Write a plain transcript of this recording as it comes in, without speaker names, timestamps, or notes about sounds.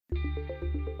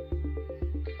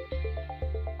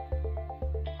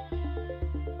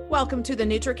Welcome to the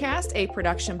NutriCast, a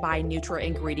production by Nutra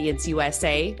Ingredients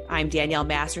USA. I'm Danielle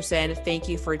Masterson. Thank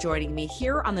you for joining me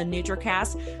here on the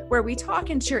NutriCast, where we talk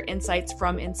and share insights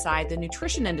from inside the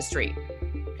nutrition industry.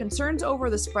 Concerns over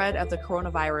the spread of the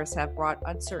coronavirus have brought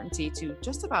uncertainty to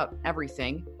just about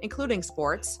everything, including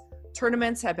sports.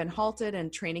 Tournaments have been halted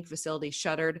and training facilities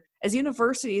shuttered. As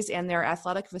universities and their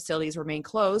athletic facilities remain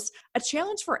closed, a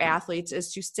challenge for athletes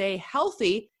is to stay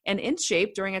healthy and in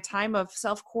shape during a time of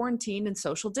self-quarantine and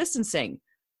social distancing.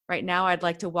 Right now, I'd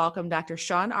like to welcome Dr.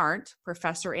 Sean Arndt,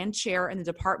 professor and chair in the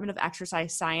Department of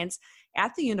Exercise Science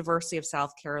at the University of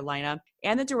South Carolina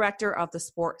and the director of the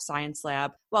Sport Science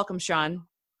Lab. Welcome, Sean.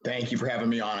 Thank you for having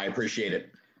me on. I appreciate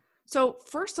it. So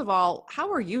first of all, how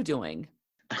are you doing?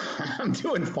 I'm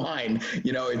doing fine.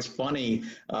 You know, it's funny.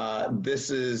 This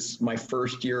is my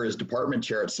first year as department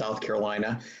chair at South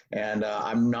Carolina, and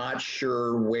I'm not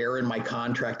sure where in my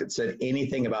contract it said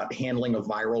anything about handling a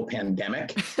viral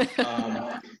pandemic.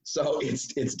 So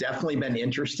it's definitely been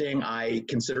interesting. I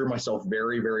consider myself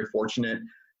very, very fortunate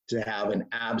to have an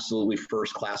absolutely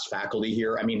first-class faculty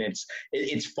here. I mean,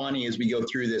 it's funny as we go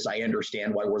through this, I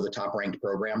understand why we're the top-ranked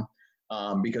program,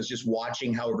 because just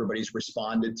watching how everybody's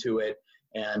responded to it,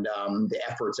 and the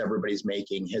efforts everybody's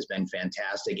making has been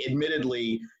fantastic.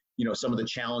 Admittedly, you know, some of the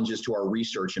challenges to our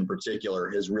research in particular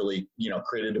has really,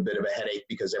 created a bit of a headache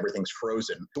because everything's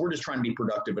frozen. So we're just trying to be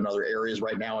productive in other areas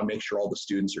right now and make sure all the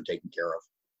students are taken care of.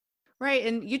 Right.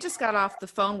 And you just got off the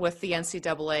phone with the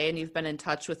NCAA and you've been in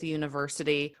touch with the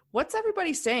university. What's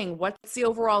everybody saying? What's the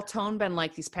overall tone been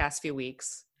like these past few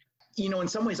weeks? You know, in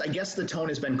some ways, I guess the tone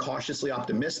has been cautiously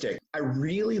optimistic. I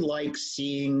really like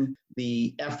seeing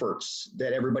the efforts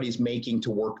that everybody's making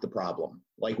to work the problem.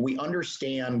 Like, we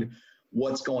understand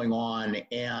what's going on,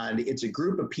 and it's a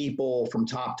group of people from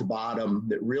top to bottom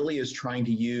that really is trying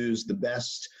to use the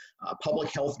best public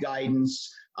health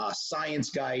guidance, science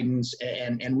guidance,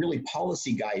 and really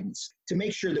policy guidance to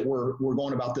make sure that we're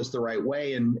going about this the right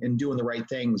way and doing the right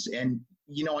things. And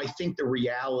I think the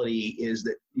reality is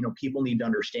that, people need to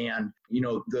understand,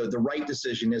 the right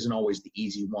decision isn't always the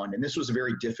easy one. And this was a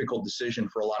very difficult decision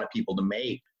for a lot of people to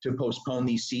make, to postpone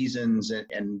these seasons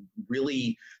and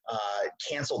really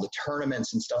cancel the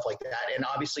tournaments and stuff like that. And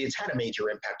obviously it's had a major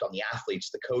impact on the athletes,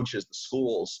 the coaches, the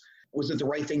schools. Was it the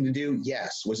right thing to do?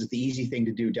 Yes. Was it the easy thing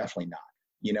to do? Definitely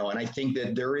not. And I think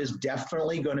that there is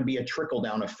definitely going to be a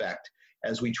trickle-down effect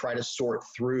as we try to sort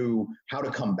through how to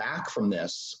come back from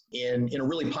this in a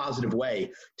really positive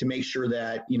way to make sure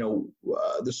that,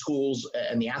 the schools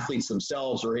and the athletes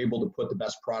themselves are able to put the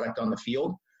best product on the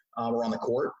field or on the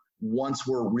court once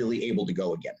we're really able to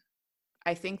go again.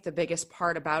 I think the biggest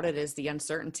part about it is the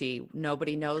uncertainty.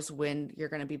 Nobody knows when you're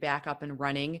going to be back up and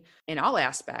running in all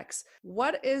aspects.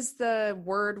 What is the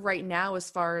word right now as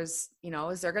far as,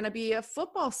 is there going to be a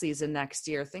football season next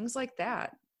year? Things like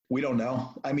that. We don't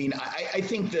know. I mean, I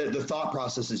think the thought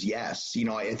process is yes.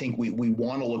 I think we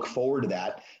want to look forward to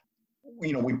that.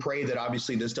 We pray that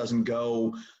obviously this doesn't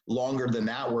go longer than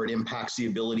that where it impacts the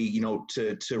ability,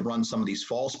 to run some of these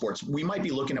fall sports. We might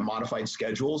be looking at modified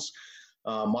schedules,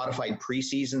 modified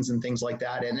preseasons and things like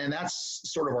that. And that's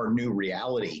sort of our new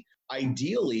reality.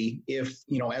 Ideally, if,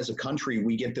 as a country,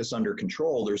 we get this under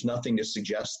control, there's nothing to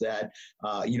suggest that,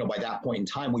 by that point in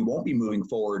time, we won't be moving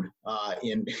forward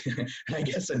in, I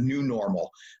guess, a new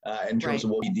normal in terms of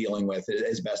what we're dealing with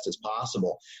as best as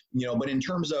possible. But in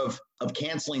terms of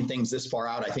canceling things this far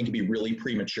out, I think it'd be really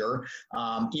premature.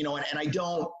 And I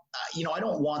don't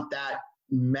want that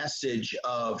message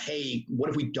of, hey, what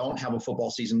if we don't have a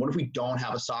football season? What if we don't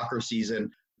have a soccer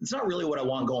season? It's not really what I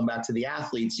want going back to the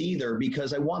athletes either,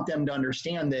 because I want them to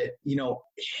understand that,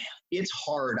 it's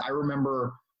hard. I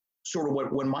remember sort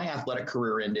of when my athletic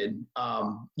career ended,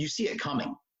 you see it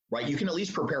coming, right? You can at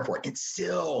least prepare for it. It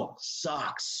still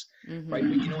sucks, right?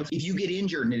 But, if you get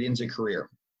injured and it ends a career,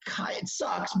 it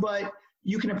sucks, but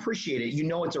you can appreciate it.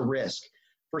 It's a risk.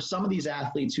 For some of these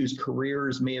athletes whose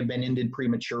careers may have been ended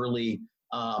prematurely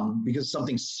because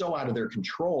something's so out of their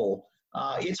control,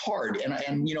 it's hard.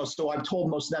 And so I've told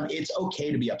most of them, it's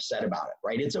okay to be upset about it,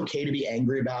 right? It's okay to be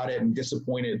angry about it and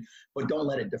disappointed, but don't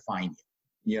let it define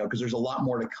you, because there's a lot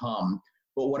more to come.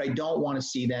 But what I don't want to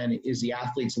see then is the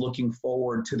athletes looking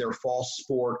forward to their fall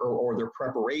sport or their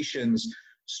preparations,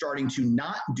 starting to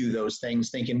not do those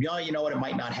things, thinking, you know what, it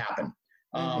might not happen.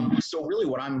 So really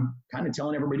what I'm kind of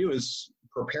telling everybody to do is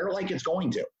prepare like it's going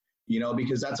to,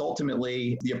 because that's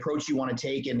ultimately the approach you want to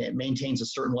take, and it maintains a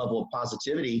certain level of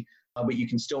positivity but you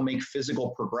can still make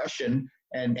physical progression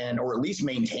and or at least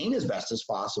maintain as best as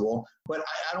possible. But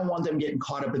I don't want them getting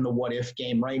caught up in the what if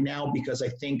game right now, because I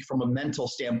think from a mental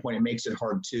standpoint, it makes it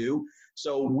hard too.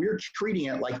 So we're treating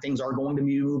it like things are going to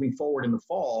be moving forward in the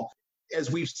fall. As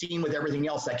we've seen with everything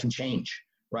else, that can change,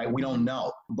 right? We don't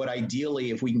know. But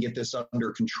ideally, if we can get this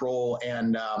under control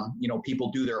and,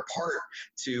 people do their part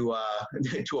to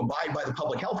abide by the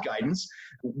public health guidance,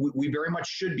 we very much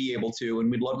should be able to,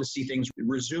 and we'd love to see things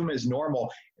resume as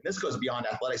normal. And this goes beyond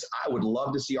athletics. I would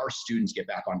love to see our students get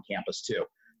back on campus too.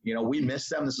 We miss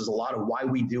them. This is a lot of why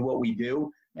we do what we do.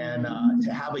 And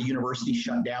to have a university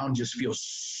shut down just feels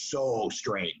so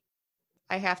strange.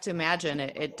 I have to imagine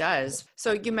it does.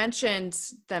 So you mentioned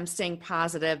them staying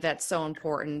positive. That's so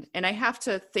important. And I have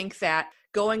to think that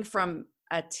going from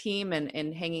a team and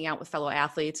hanging out with fellow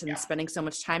athletes and spending so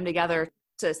much time together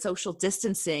to social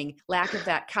distancing, lack of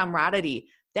that camaraderie,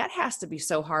 that has to be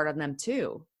so hard on them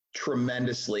too.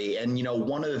 Tremendously. And,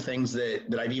 one of the things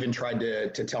that I've even tried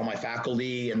to tell my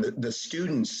faculty and the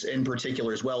students in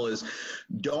particular as well is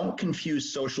don't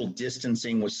confuse social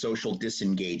distancing with social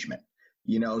disengagement.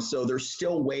 So there's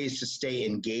still ways to stay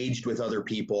engaged with other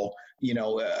people.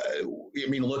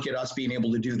 Look at us being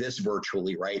able to do this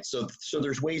virtually, right? So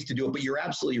there's ways to do it, but you're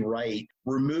absolutely right.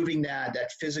 Removing that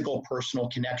physical personal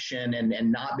connection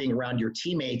and not being around your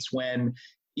teammates when,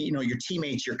 your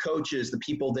teammates, your coaches, the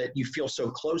people that you feel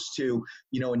so close to,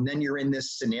 and then you're in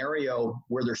this scenario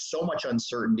where there's so much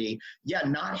uncertainty. Yeah,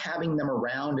 not having them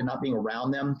around and not being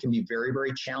around them can be very,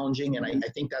 very challenging. And I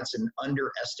think that's an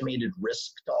underestimated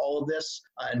risk to all of this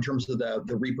in terms of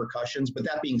the repercussions. But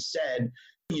that being said,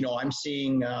 I'm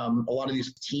seeing a lot of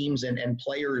these teams and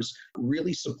players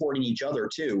really supporting each other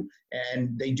too.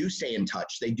 And they do stay in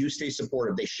touch. They do stay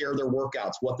supportive. They share their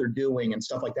workouts, what they're doing and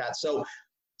stuff like that.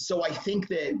 So I think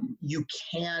that you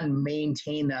can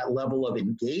maintain that level of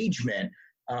engagement.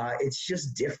 It's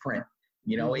just different.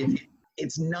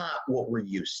 It's not what we're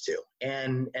used to.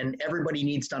 And everybody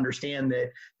needs to understand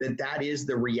that is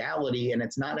the reality, and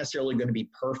it's not necessarily going to be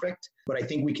perfect, but I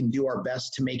think we can do our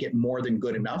best to make it more than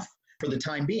good enough for the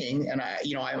time being. And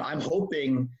I'm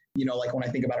hoping, like when I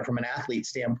think about it from an athlete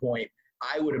standpoint,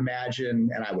 I would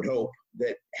imagine and I would hope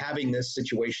that having this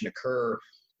situation occur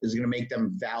is going to make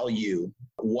them value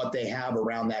what they have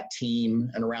around that team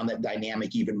and around that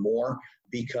dynamic even more,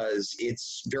 because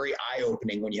it's very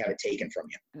eye-opening when you have it taken from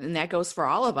you. And that goes for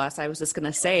all of us. I was just going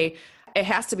to say, it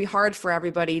has to be hard for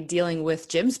everybody dealing with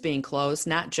gyms being closed,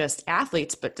 not just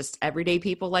athletes, but just everyday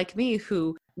people like me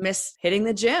who miss hitting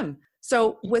the gym.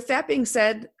 So with that being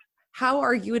said, how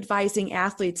are you advising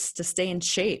athletes to stay in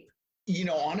shape?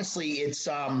 Honestly, it's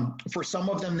for some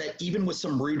of them that even with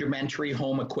some rudimentary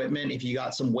home equipment, if you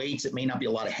got some weights, it may not be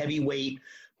a lot of heavy weight,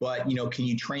 but, can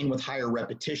you train with higher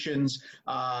repetitions?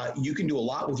 You can do a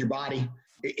lot with your body.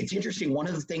 It's interesting. One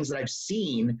of the things that I've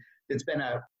seen that's been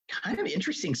a kind of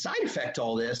interesting side effect to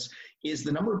all this is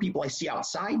the number of people I see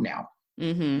outside now.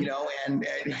 Mm-hmm. And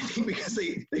I think because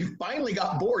they finally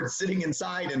got bored sitting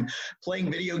inside and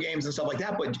playing video games and stuff like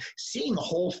that, but seeing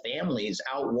whole families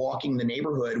out walking the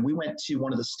neighborhood. We went to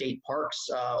one of the state parks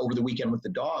over the weekend with the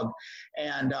dog,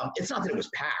 and it's not that it was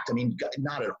packed. I mean,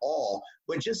 not at all,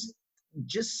 but just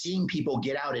seeing people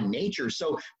get out in nature.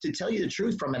 So to tell you the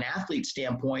truth, from an athlete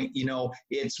standpoint,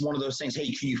 it's one of those things,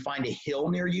 hey, can you find a hill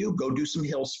near you? Go do some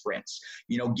hill sprints,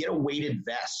 get a weighted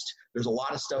vest. There's a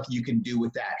lot of stuff you can do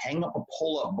with that. Hang up a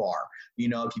pull-up bar.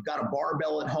 If you've got a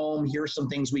barbell at home, here's some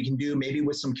things we can do, maybe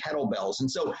with some kettlebells. And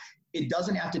so it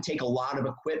doesn't have to take a lot of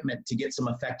equipment to get some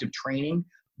effective training.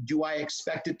 Do I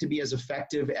expect it to be as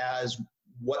effective as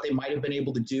what they might have been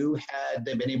able to do had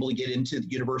they been able to get into the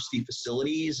university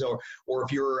facilities, or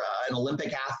if you're an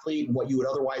Olympic athlete, what you would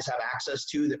otherwise have access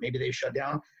to that maybe they shut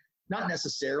down? Not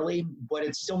necessarily, but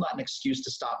it's still not an excuse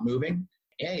to stop moving.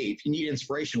 Hey, if you need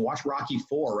inspiration, watch Rocky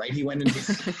IV, right? He went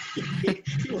into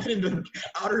he went into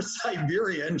outer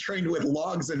Siberia and trained with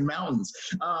logs and mountains.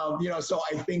 So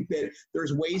I think that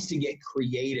there's ways to get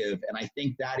creative, and I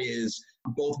think that is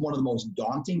both one of the most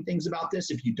daunting things about this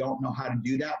if you don't know how to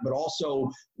do that, but also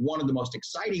one of the most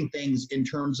exciting things in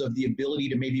terms of the ability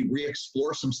to maybe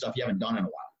re-explore some stuff you haven't done in a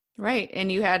while. Right,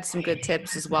 and you had some good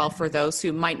tips as well for those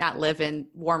who might not live in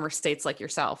warmer states like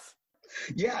yourself.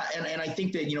 Yeah, and I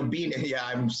think that,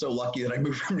 I'm so lucky that I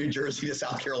moved from New Jersey to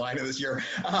South Carolina this year.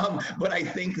 But I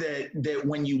think that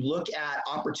when you look at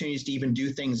opportunities to even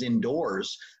do things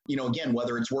indoors, again,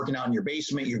 whether it's working out in your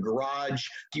basement, your garage,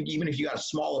 even if you got a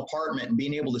small apartment, and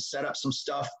being able to set up some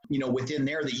stuff, within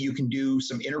there that you can do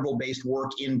some interval-based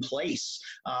work in place,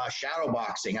 shadow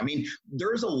boxing. I mean,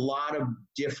 there's a lot of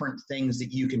different things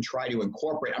that you can try to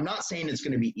incorporate. I'm not saying it's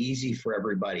going to be easy for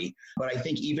everybody, but I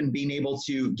think even being able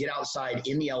to get outside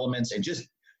in the elements and just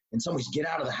in some ways get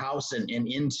out of the house and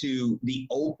into the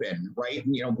open, right?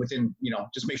 Within,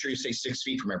 just make sure you stay 6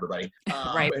 feet from everybody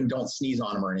right. and don't sneeze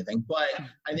on them or anything. But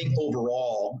I think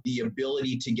overall, the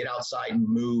ability to get outside and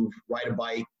move, ride a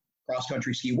bike,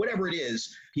 cross-country ski, whatever it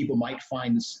is people might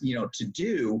find, to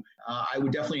do, I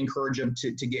would definitely encourage them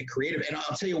to get creative. And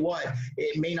I'll tell you what,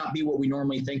 it may not be what we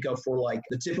normally think of for like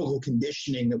the typical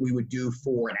conditioning that we would do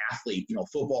for an athlete,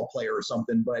 football player or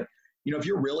something. But if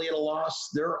you're really at a loss,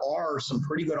 there are some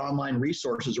pretty good online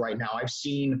resources right now. I've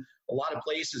seen a lot of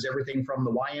places, everything from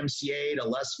the YMCA to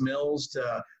Les Mills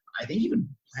to, I think even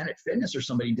Planet Fitness or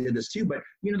somebody did this too, but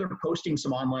they're posting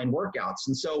some online workouts.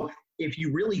 And so if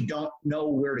you really don't know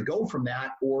where to go from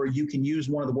that, or you can use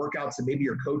one of the workouts that maybe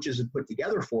your coaches have put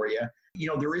together for you,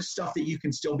 there is stuff that you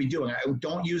can still be doing. I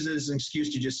don't use it as an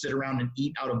excuse to just sit around and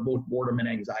eat out of both boredom and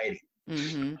anxiety.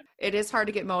 Mm-hmm. It is hard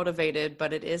to get motivated,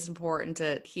 but it is important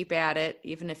to keep at it,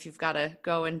 even if you've got to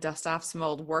go and dust off some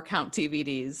old workout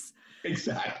DVDs.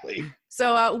 Exactly.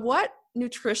 So what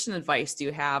nutrition advice do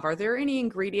you have? Are there any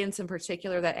ingredients in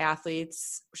particular that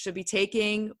athletes should be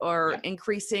taking or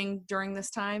increasing during this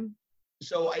time?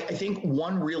 So I think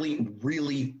one really,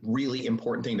 really, really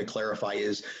important thing to clarify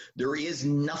is there is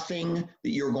nothing that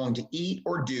you're going to eat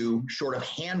or do short of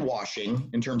hand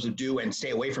washing in terms of do and stay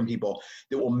away from people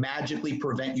that will magically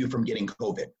prevent you from getting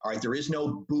COVID. All right. There is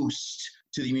no boost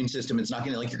to the immune system. It's not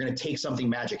going to like you're going to take something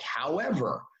magic.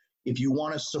 However, if you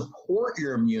want to support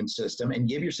your immune system and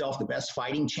give yourself the best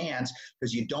fighting chance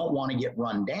because you don't want to get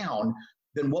run down,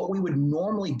 then what we would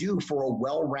normally do for a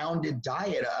well-rounded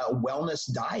diet, a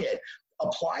wellness diet,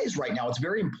 applies right now. It's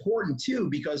very important too,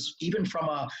 because even from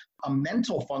a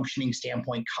mental functioning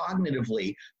standpoint,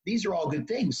 cognitively, these are all good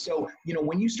things. So,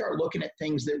 when you start looking at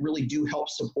things that really do help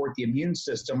support the immune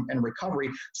system and recovery,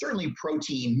 certainly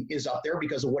protein is up there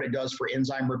because of what it does for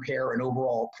enzyme repair and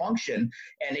overall function.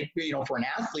 And it, for an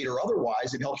athlete or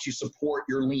otherwise, it helps you support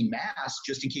your lean mass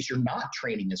just in case you're not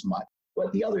training as much.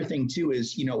 But the other thing too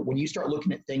is, when you start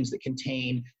looking at things that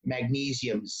contain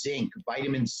magnesium, zinc,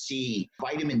 vitamin C,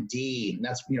 vitamin D, and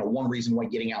that's, one reason why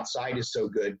getting outside is so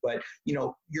good. But,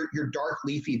 your dark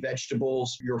leafy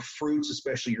vegetables, your fruits,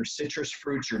 especially your citrus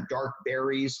fruits, your dark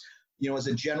berries, as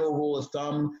a general rule of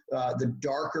thumb, the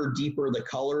darker, deeper the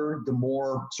color, the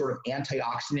more sort of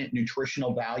antioxidant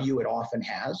nutritional value it often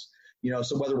has.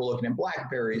 So whether we're looking at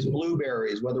blackberries,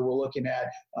 blueberries, whether we're looking at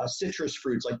citrus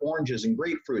fruits like oranges and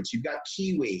grapefruits, you've got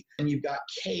kiwi and you've got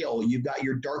kale, you've got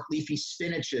your dark leafy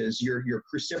spinaches, your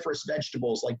cruciferous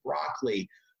vegetables like broccoli.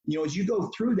 As you go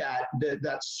through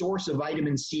that source of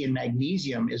vitamin C and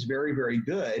magnesium is very, very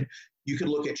good. You could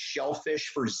look at shellfish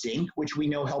for zinc, which we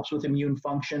know helps with immune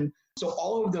function. So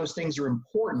all of those things are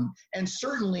important. And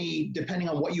certainly, depending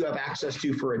on what you have access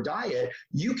to for a diet,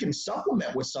 you can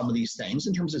supplement with some of these things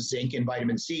in terms of zinc and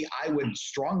vitamin C. I would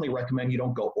strongly recommend you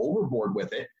don't go overboard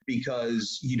with it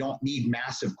because you don't need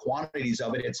massive quantities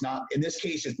of it. It's not, in this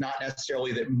case, it's not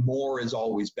necessarily that more is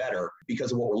always better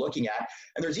because of what we're looking at.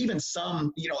 And there's even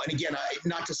some, and again,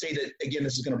 not to say that, again,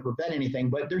 this is going to prevent anything,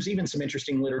 but there's even some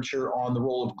interesting literature on the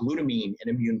role of glutamine in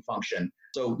immune function.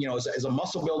 So, as a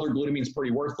muscle builder, glutamine is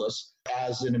pretty worthless.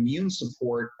 As an immune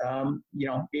support,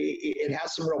 it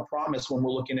has some real promise when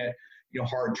we're looking at,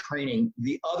 hard training.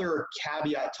 The other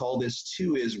caveat to all this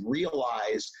too is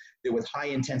realize that with high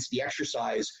intensity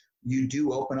exercise, you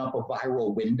do open up a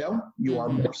viral window. You are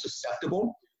more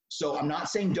susceptible. So I'm not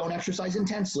saying don't exercise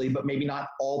intensely, but maybe not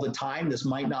all the time. This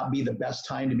might not be the best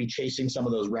time to be chasing some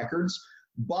of those records.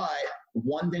 But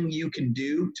one thing you can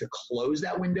do to close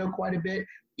that window quite a bit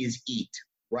is eat,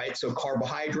 right? So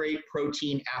carbohydrate,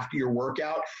 protein after your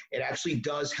workout, it actually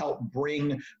does help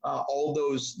bring all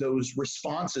those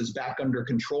responses back under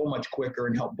control much quicker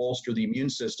and help bolster the immune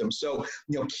system. So,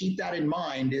 keep that in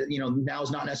mind. Now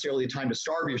is not necessarily the time to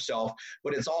starve yourself,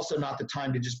 but it's also not the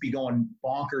time to just be going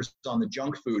bonkers on the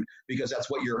junk food because that's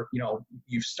what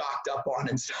you've stocked up on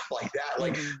and stuff like that.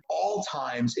 Like all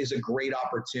times is a great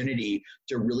opportunity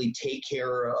to really take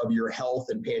care of your health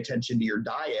and pay attention to your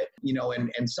diet,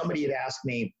 and somebody had asked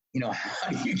me,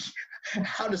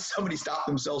 how does somebody stop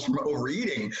themselves from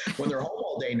overeating when they're home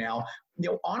all day now?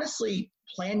 Honestly,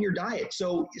 plan your diet.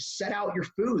 So set out your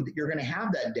food that you're going to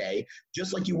have that day,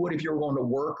 just like you would if you were going to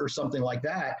work or something like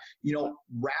that.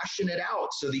 Ration it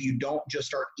out so that you don't just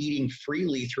start eating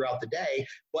freely throughout the day.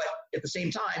 But at the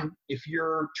same time, if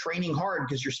you're training hard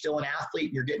because you're still an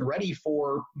athlete, you're getting ready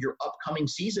for your upcoming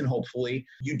season, hopefully,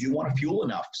 you do want to fuel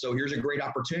enough. So here's a great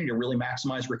opportunity to really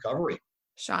maximize recovery.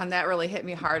 Sean, that really hit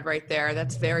me hard right there.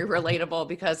 That's very relatable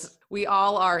because we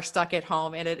all are stuck at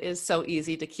home and it is so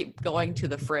easy to keep going to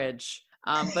the fridge.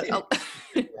 It's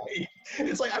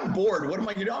like, I'm bored. What am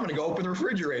I going to do? I'm going to go open the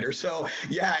refrigerator. So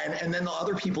yeah. And then the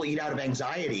other people eat out of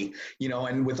anxiety,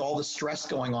 and with all the stress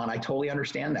going on, I totally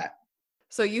understand that.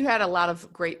 So you had a lot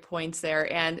of great points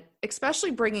there, and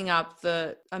especially bringing up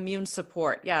the immune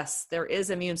support. Yes, there is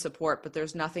immune support, but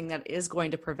there's nothing that is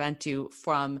going to prevent you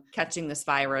from catching this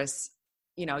virus.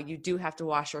 You do have to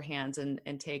wash your hands and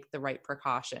take the right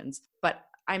precautions. But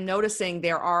I'm noticing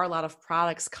there are a lot of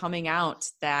products coming out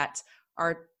that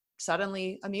are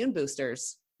suddenly immune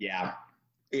boosters. Yeah,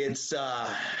 it's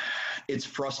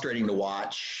frustrating to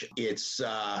watch.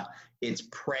 It's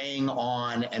preying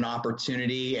on an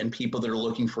opportunity and people that are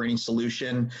looking for any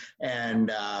solution.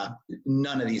 And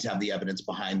none of these have the evidence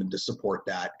behind them to support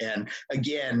that. And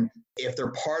again, if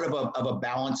they're part of a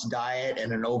balanced diet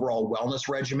and an overall wellness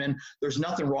regimen, there's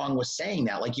nothing wrong with saying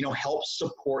that, help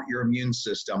support your immune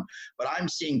system. But I'm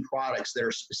seeing products that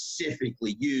are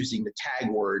specifically using the tag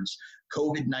words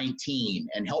COVID-19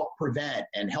 and help prevent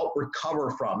and help recover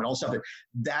from and all stuff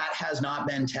that has not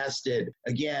been tested.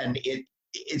 Again,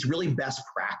 it's really best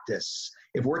practice.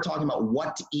 If we're talking about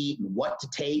what to eat and what to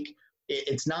take,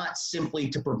 it's not simply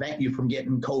to prevent you from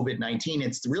getting COVID-19.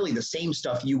 It's really the same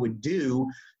stuff you would do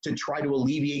to try to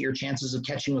alleviate your chances of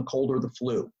catching a cold or the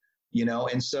flu,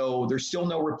 and so there's still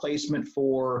no replacement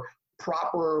for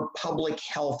proper public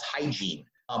health hygiene.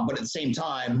 But at the same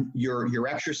time, your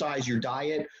exercise, your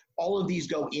diet, all of these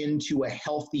go into a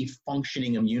healthy,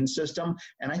 functioning immune system.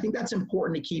 And I think that's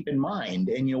important to keep in mind.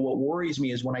 And, what worries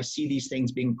me is when I see these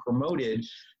things being promoted,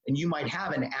 and you might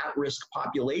have an at-risk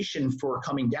population for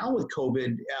coming down with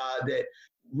COVID that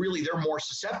really they're more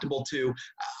susceptible to,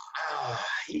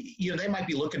 they might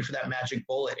be looking for that magic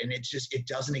bullet, and it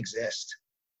doesn't exist.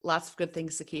 Lots of good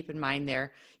things to keep in mind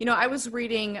there. I was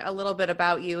reading a little bit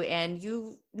about you, and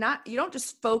you don't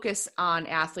just focus on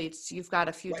athletes. You've got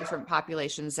a few different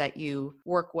populations that you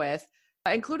work with,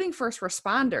 including first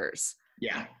responders.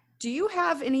 Yeah. Do you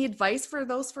have any advice for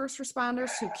those first responders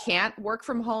who can't work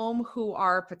from home, who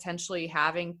are potentially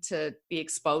having to be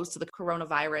exposed to the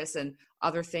coronavirus and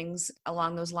other things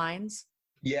along those lines?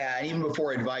 Yeah. And even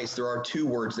before advice, there are two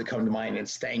words that come to mind.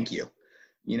 It's thank you.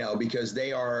 Because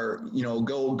they are,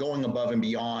 going above and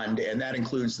beyond. And that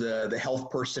includes the health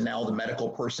personnel, the medical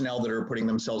personnel that are putting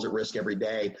themselves at risk every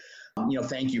day.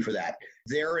 Thank you for that.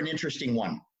 They're an interesting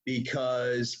one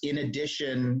because in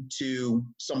addition to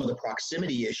some of the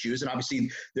proximity issues, and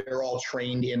obviously they're all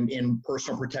trained in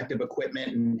personal protective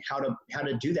equipment and how to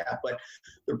do that, but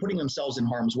they're putting themselves in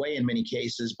harm's way in many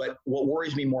cases. But what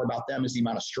worries me more about them is the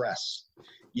amount of stress,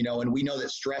 and we know that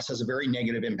stress has a very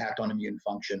negative impact on immune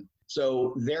function.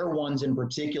 So they're ones in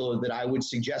particular that I would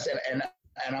suggest, and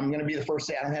I'm going to be the first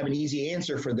to say I don't have an easy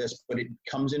answer for this, but it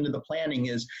comes into the planning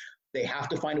is they have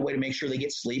to find a way to make sure they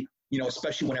get sleep,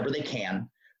 especially whenever they can,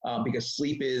 because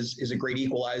sleep is a great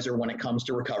equalizer when it comes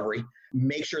to recovery.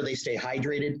 Make sure they stay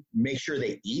hydrated, make sure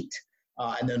they eat,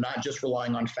 and they're not just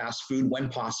relying on fast food when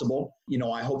possible.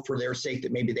 I hope for their sake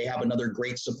that maybe they have another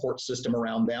great support system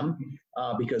around them,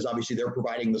 because obviously they're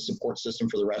providing the support system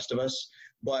for the rest of us.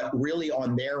 But really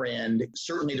on their end,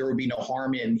 certainly there would be no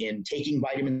harm in taking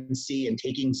vitamin C and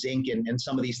taking zinc and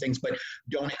some of these things, but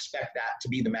don't expect that to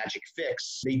be the magic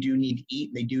fix. They do need to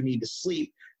eat, they do need to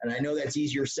sleep. And I know that's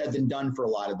easier said than done for a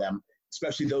lot of them,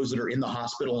 especially those that are in the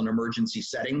hospital and emergency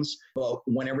settings. But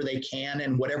whenever they can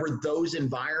and whatever those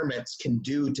environments can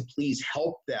do to please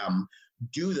help them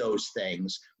do those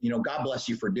things, God bless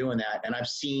you for doing that. And I've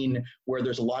seen where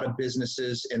there's a lot of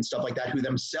businesses and stuff like that who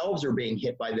themselves are being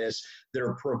hit by this, that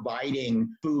are providing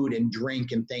food and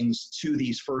drink and things to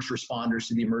these first responders,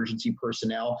 to the emergency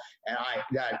personnel. And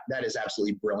that is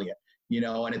absolutely brilliant.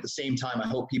 And at the same time, I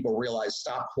hope people realize,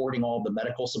 stop hoarding all the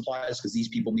medical supplies because these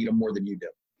people need them more than you do.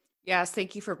 Yes,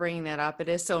 thank you for bringing that up. It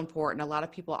is so important. A lot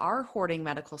of people are hoarding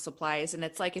medical supplies, and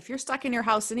it's like, if you're stuck in your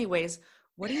house anyways,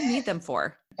 What do you need them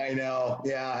for? I know.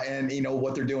 Yeah. And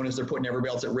what they're doing is they're putting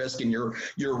everybody else at risk, and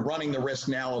you're running the risk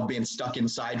now of being stuck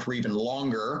inside for even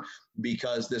longer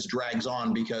because this drags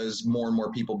on because more and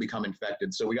more people become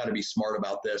infected. So we got to be smart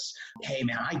about this. Hey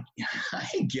man, I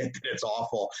get that it's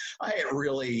awful.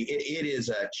 It is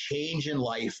a change in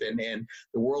life, and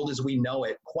the world as we know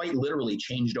it quite literally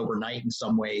changed overnight in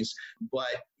some ways,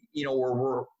 but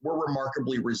we're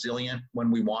remarkably resilient when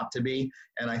we want to be.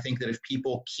 And I think that if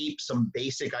people keep some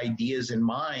basic ideas in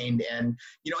mind, and,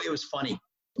 it was funny.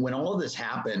 When all of this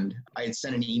happened, I had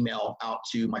sent an email out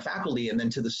to my faculty and then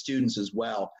to the students as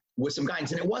well with some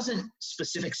guidance. And it wasn't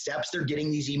specific steps. They're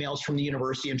getting these emails from the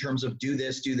university in terms of do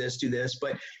this, do this, do this.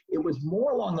 But it was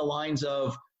more along the lines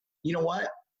of, you know what,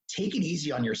 take it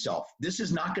easy on yourself. This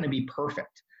is not going to be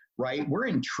perfect. Right? We're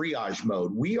in triage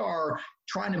mode. We are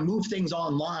trying to move things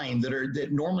online that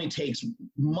normally takes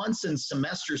months and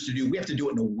semesters to do. We have to do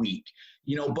it in a week,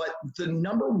 but the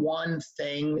number one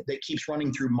thing that keeps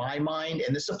running through my mind,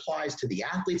 and this applies to the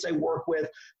athletes I work with,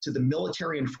 to the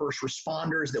military and first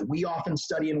responders that we often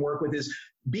study and work with, is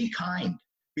be kind.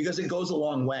 Because it goes a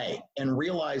long way, and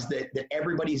realize that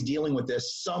everybody's dealing with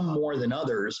this, some more than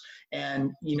others.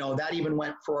 And, that even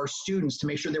went for our students to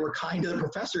make sure they were kind to the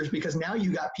professors, because now you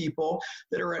got people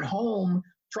that are at home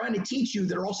trying to teach you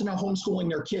that are also now homeschooling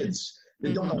their kids.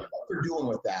 They don't know what they're doing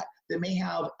with that. They may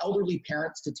have elderly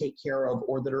parents to take care of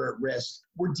or that are at risk.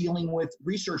 We're dealing with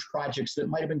research projects that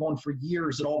might have been going for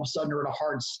years that all of a sudden are at a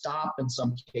hard stop in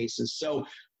some cases. So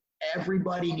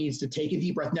everybody needs to take a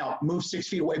deep breath. Now, move 6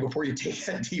 feet away before you take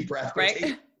that deep breath.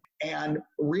 Right. And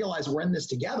realize we're in this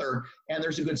together, and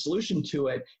there's a good solution to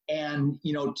it. And,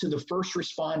 to the first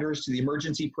responders, to the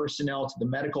emergency personnel, to the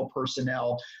medical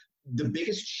personnel, the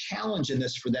biggest challenge in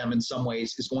this for them in some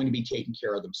ways is going to be taking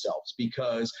care of themselves,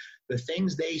 because the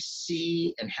things they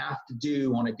see and have to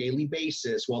do on a daily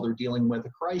basis while they're dealing with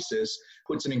a crisis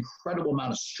puts an incredible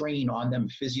amount of strain on them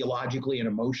physiologically and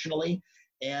emotionally.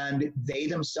 And they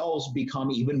themselves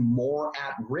become even more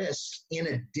at risk in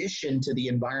addition to the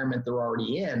environment they're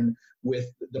already in with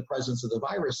the presence of the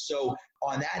virus. So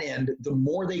on that end, the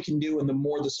more they can do and the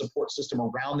more the support system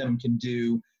around them can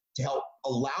do to help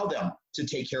allow them to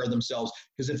take care of themselves.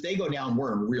 Because if they go down,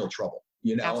 we're in real trouble,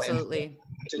 Absolutely.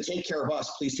 And to take care of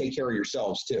us, please take care of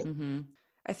yourselves too. Mm-hmm.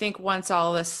 I think once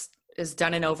all this is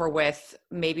done and over with,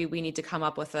 maybe we need to come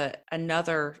up with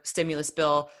another stimulus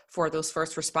bill for those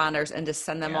first responders and just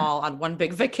send them all on one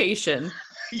big vacation.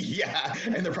 Yeah,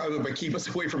 and they're probably going to keep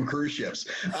us away from cruise ships.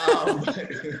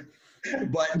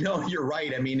 But no, you're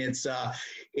right. I mean, it's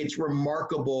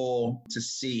remarkable to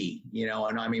see,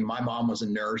 and I mean, my mom was a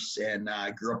nurse and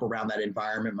grew up around that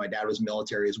environment. My dad was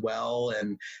military as well.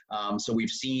 And so we've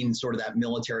seen sort of that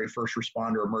military first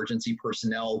responder emergency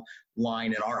personnel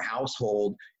line in our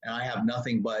household. And I have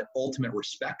nothing but ultimate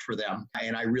respect for them.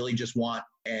 And I really just want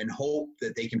and hope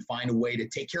that they can find a way to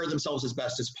take care of themselves as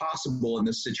best as possible in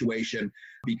this situation,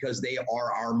 because they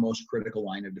are our most critical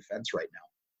line of defense right now.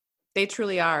 They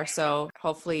truly are. So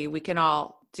hopefully we can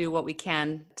all do what we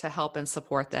can to help and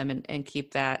support them and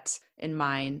keep that in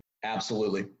mind.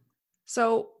 Absolutely.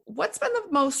 So what's been the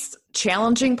most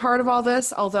challenging part of all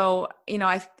this? Although,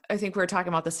 I think we were talking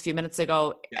about this a few minutes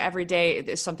ago. Yeah. Every day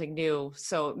there's something new.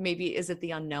 So maybe is it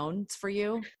the unknowns for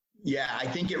you? Yeah, I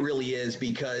think it really is,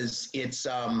 because it's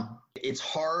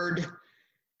hard.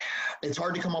 It's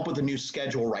hard to come up with a new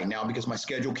schedule right now, because my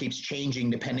schedule keeps changing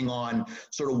depending on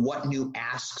sort of what new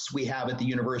asks we have at the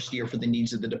university or for the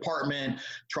needs of the department,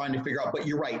 trying to figure out. But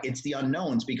you're right, it's the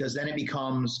unknowns, because then it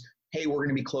becomes, hey, we're going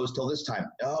to be closed till this time.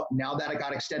 Oh, now that it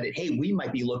got extended, hey, we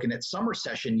might be looking at summer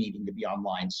session needing to be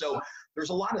online. So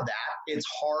there's a lot of that. It's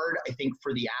hard, I think,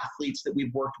 for the athletes that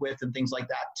we've worked with and things like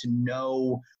that to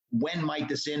know, when might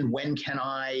this end? When can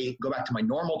I go back to my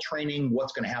normal training?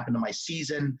 What's going to happen to my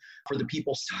season? For the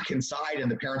people stuck inside and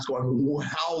the parents going,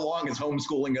 how long is homeschooling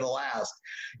going to last?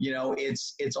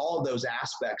 It's all of those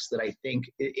aspects that I think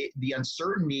the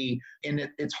uncertainty, and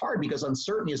it's hard because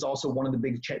uncertainty is also one of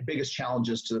the biggest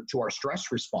challenges to our stress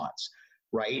response,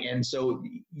 right? And so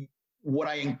what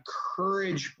I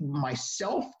encourage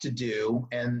myself to do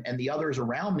and the others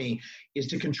around me is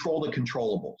to control the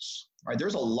controllables. Right?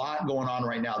 There's a lot going on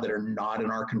right now that are not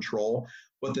in our control,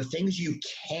 but the things you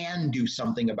can do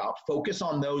something about, focus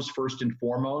on those first and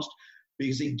foremost,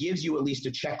 because it gives you at least a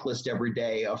checklist every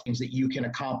day of things that you can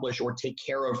accomplish or take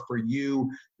care of for you,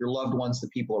 your loved ones, the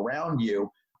people around you.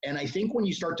 And I think when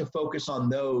you start to focus on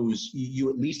those,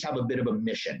 you at least have a bit of a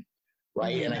mission.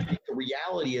 Right. Mm-hmm. And I think the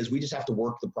reality is we just have to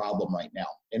work the problem right now.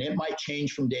 And it might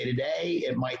change from day to day.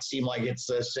 It might seem like it's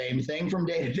the same thing from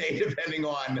day to day, depending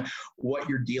on what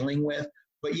you're dealing with.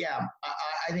 But yeah,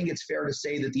 I think it's fair to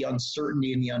say that the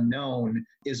uncertainty and the unknown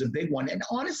is a big one. And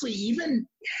honestly, even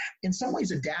in some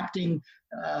ways adapting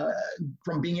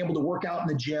from being able to work out in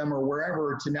the gym or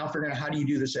wherever to now figuring out how do you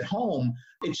do this at home,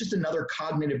 it's just another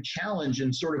cognitive challenge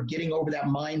and sort of getting over that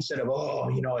mindset of,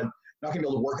 I'm not going to be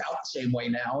able to work out the same way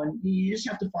now. And you just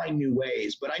have to find new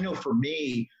ways. But I know for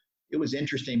me, it was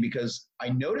interesting because I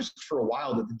noticed for a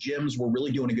while that the gyms were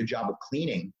really doing a good job of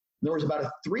cleaning. There was about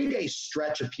a 3-day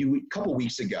stretch couple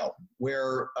weeks ago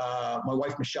where my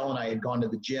wife, Michelle, and I had gone to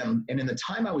the gym. And in the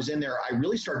time I was in there, I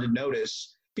really started to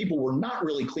notice people were not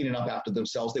really cleaning up after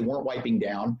themselves. They weren't wiping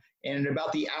down. And in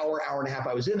about the hour and a half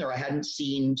I was in there, I hadn't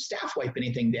seen staff wipe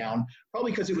anything down,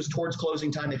 probably because it was towards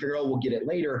closing time. They figured, we'll get it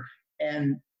later.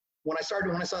 And when I saw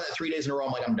that 3 days in a row,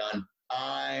 I'm like, I'm done.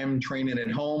 I'm training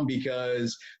at home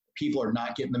because people are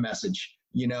not getting the message.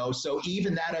 So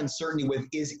even that uncertainty with,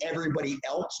 is everybody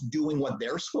else doing what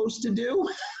they're supposed to do?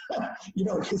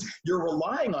 Because you're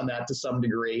relying on that to some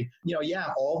degree.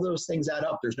 All those things add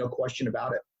up. There's no question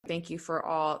about it. Thank you for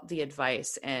all the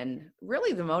advice and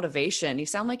really the motivation. You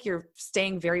sound like you're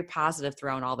staying very positive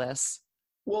throughout all this.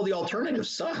 Well, the alternative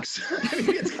sucks.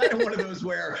 It's kind of one of those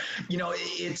where,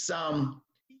 it's,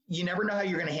 you never know how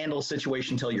you're going to handle a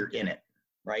situation until you're in it.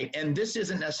 Right. And this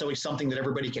isn't necessarily something that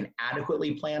everybody can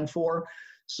adequately plan for.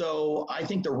 So I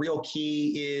think the real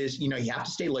key is, you have to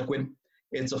stay liquid.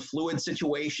 It's a fluid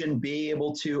situation, be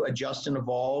able to adjust and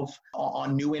evolve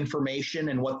on new information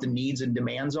and what the needs and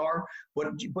demands are, but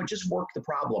just work the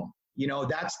problem.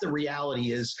 That's the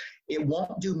reality is it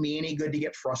won't do me any good to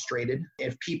get frustrated.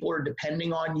 If people are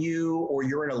depending on you or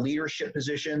you're in a leadership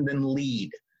position, then lead.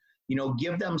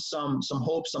 Give them some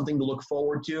hope, something to look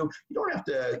forward to. You don't have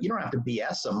to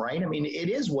BS them, right? I mean, it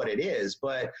is what it is.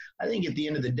 But I think at the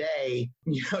end of the day,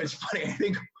 it's funny. I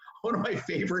think one of my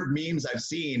favorite memes I've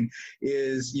seen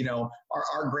is,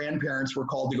 our grandparents were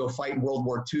called to go fight in World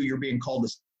War II. You're being called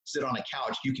to sit on a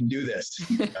couch. You can do this.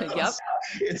 Yep.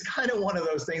 It's kind of one of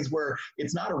those things where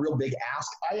it's not a real big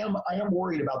ask. I am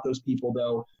worried about those people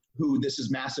though, who this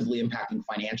is massively impacting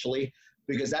financially,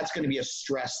 because that's going to be a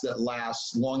stress that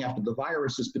lasts long after the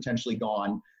virus is potentially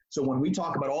gone. So when we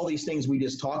talk about all these things we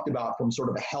just talked about from sort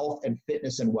of a health and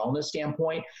fitness and wellness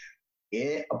standpoint,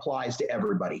 it applies to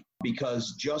everybody,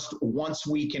 because just once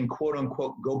we can quote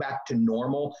unquote go back to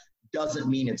normal doesn't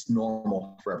mean it's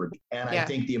normal for everybody. And I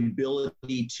think the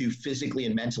ability to physically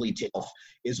and mentally take off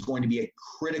is going to be a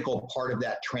critical part of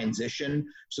that transition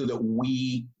so that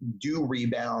we do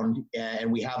rebound and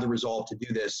we have the resolve to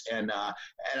do this. And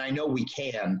I know we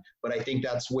can, but I think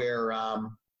that's where,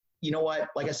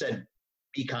 like I said,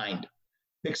 be kind.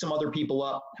 Pick some other people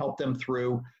up, help them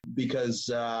through, because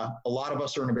a lot of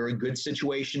us are in a very good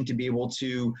situation to be able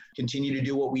to continue to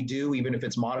do what we do, even if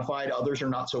it's modified. Others are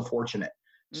not so fortunate.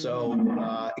 So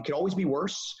it could always be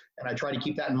worse, and I try to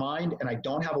keep that in mind, and I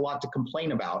don't have a lot to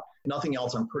complain about. Nothing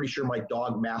else. I'm pretty sure my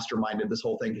dog masterminded this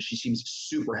whole thing because she seems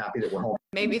super happy that we're home.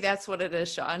 Maybe that's what it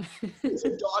is, Sean. It's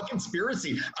a dog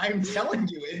conspiracy. I'm telling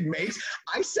you,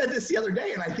 I said this the other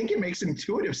day, and I think it makes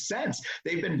intuitive sense.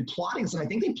 They've been plotting this, and I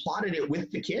think they plotted it with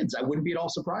the kids. I wouldn't be at all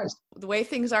surprised. The way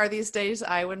things are these days,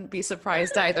 I wouldn't be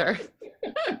surprised either.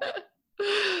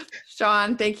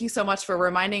 Sean, thank you so much for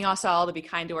reminding us all to be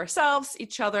kind to ourselves,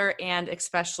 each other, and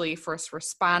especially first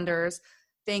responders.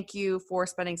 Thank you for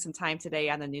spending some time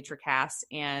today on the NutraCast,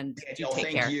 and take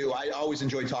care. Thank you. I always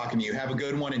enjoy talking to you. Have a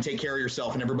good one and take care of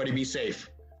yourself, and everybody be safe.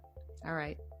 All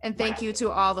right. And thank you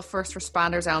to all the first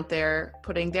responders out there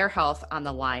putting their health on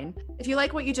the line. If you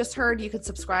like what you just heard, you can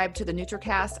subscribe to the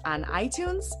NutraCast on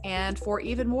iTunes. And for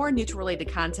even more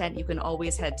Nutra-related content, you can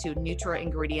always head to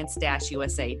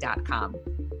nutraingredients-usa.com.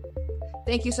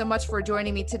 Thank you so much for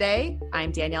joining me today.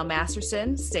 I'm Danielle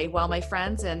Masterson. Stay well, my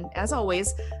friends. And as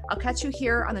always, I'll catch you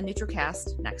here on the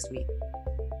NutraCast next week.